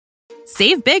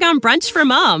Save big on brunch for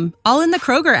mom, all in the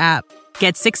Kroger app.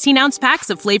 Get 16-ounce packs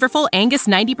of flavorful Angus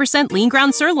 90% lean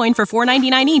ground sirloin for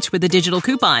 $4.99 each with a digital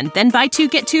coupon. Then buy 2,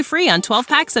 get 2 free on 12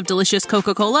 packs of delicious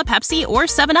Coca-Cola, Pepsi, or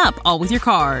 7-Up, all with your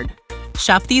card.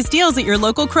 Shop these deals at your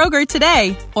local Kroger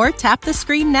today, or tap the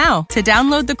screen now to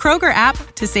download the Kroger app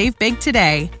to save big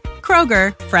today.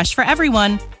 Kroger, fresh for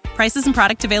everyone. Prices and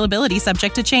product availability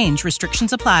subject to change.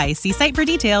 Restrictions apply. See site for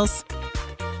details.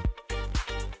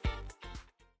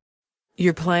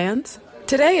 Your plans?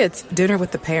 Today it's dinner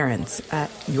with the parents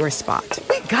at your spot.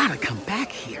 We gotta come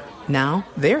back here. Now,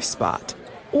 their spot.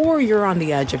 Or you're on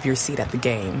the edge of your seat at the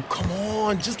game. Come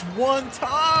on, just one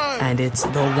time. And it's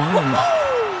the one.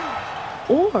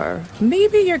 Or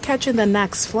maybe you're catching the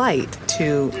next flight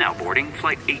to... Now boarding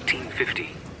flight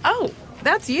 1850. Oh,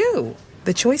 that's you.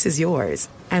 The choice is yours.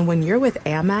 And when you're with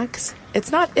Amex,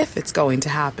 it's not if it's going to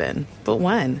happen, but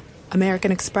when.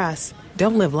 American Express.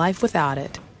 Don't live life without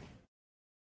it.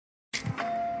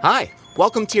 Hi,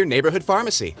 welcome to your neighborhood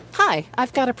pharmacy. Hi,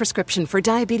 I've got a prescription for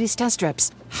diabetes test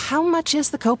strips. How much is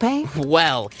the copay?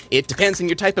 Well, it depends on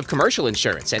your type of commercial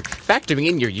insurance and factoring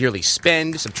in your yearly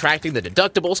spend, subtracting the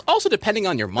deductibles, also depending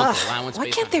on your monthly allowance. Why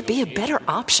can't there be a better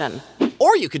option?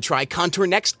 Or you could try Contour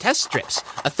Next test strips.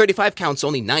 A 35 count's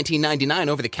only $19.99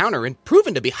 over the counter and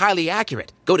proven to be highly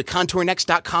accurate. Go to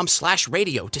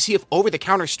contournext.com/radio to see if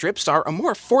over-the-counter strips are a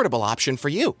more affordable option for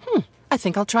you. I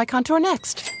think I'll try Contour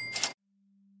Next.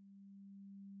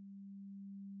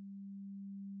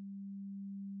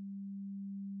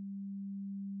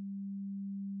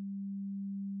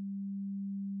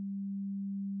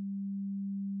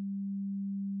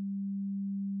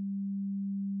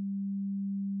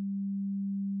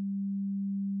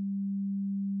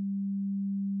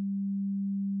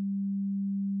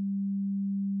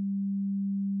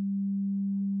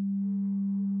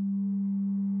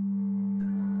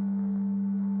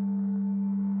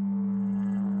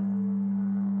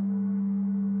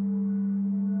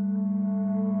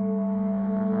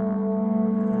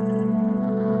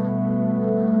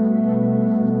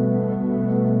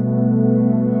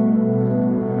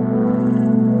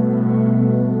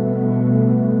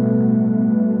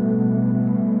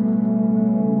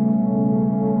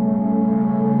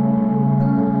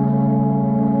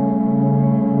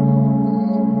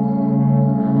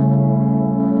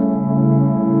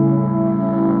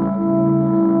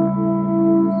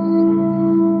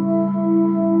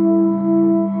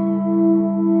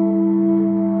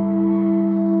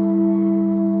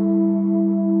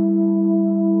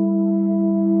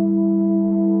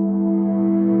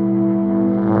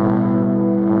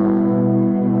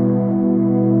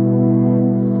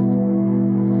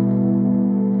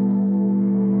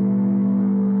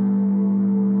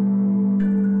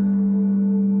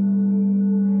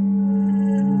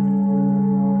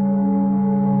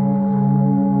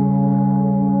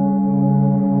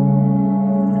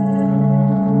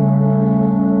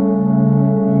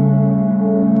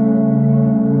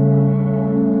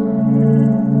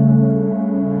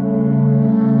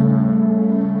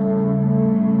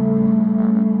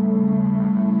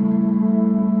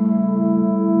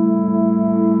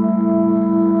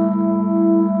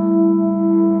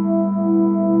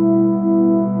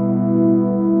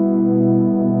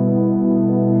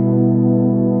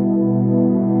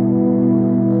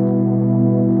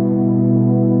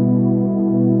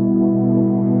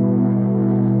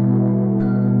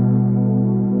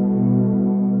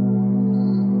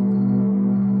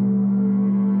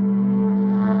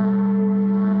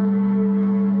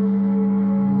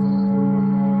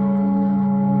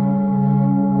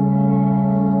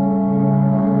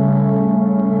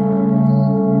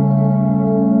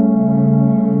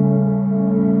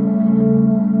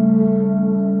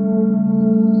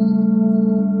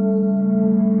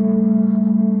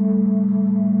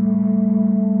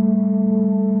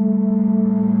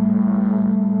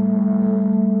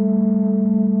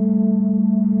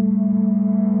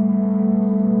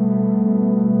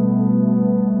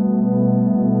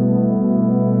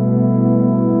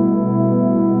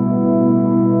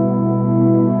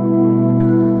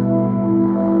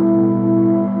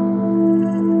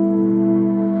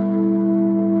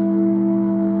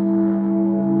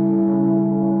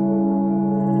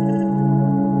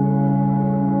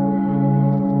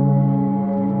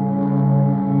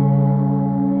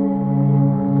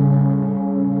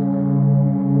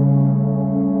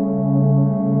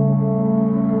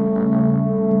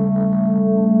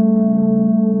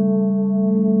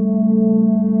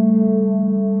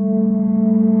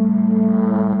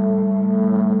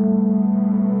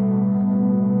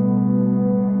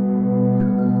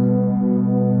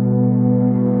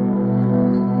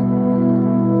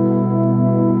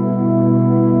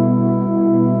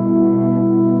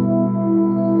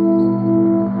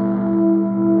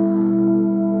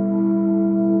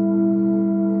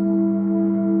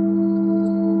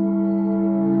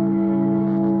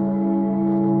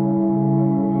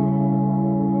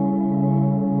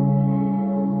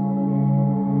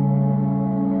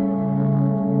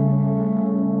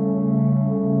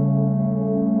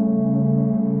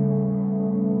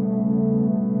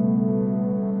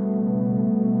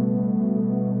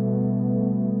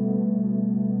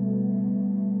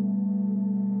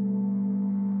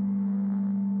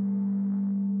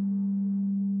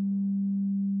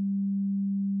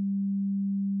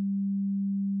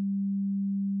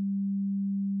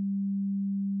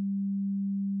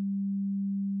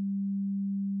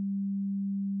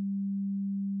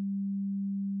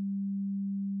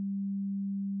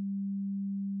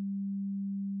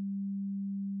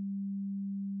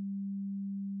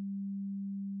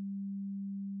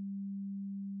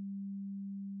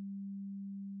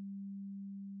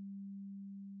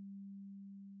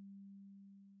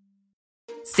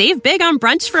 Save big on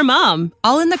brunch for mom,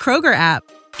 all in the Kroger app.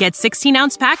 Get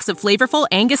 16-ounce packs of flavorful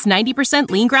Angus 90%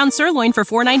 lean ground sirloin for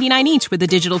 $4.99 each with a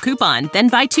digital coupon. Then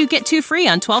buy 2, get 2 free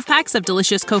on 12 packs of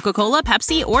delicious Coca-Cola,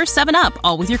 Pepsi, or 7-Up,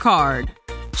 all with your card.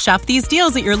 Shop these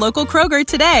deals at your local Kroger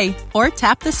today, or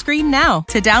tap the screen now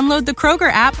to download the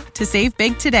Kroger app to save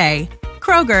big today.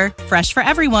 Kroger, fresh for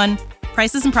everyone.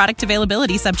 Prices and product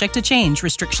availability subject to change.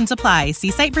 Restrictions apply.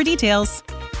 See site for details.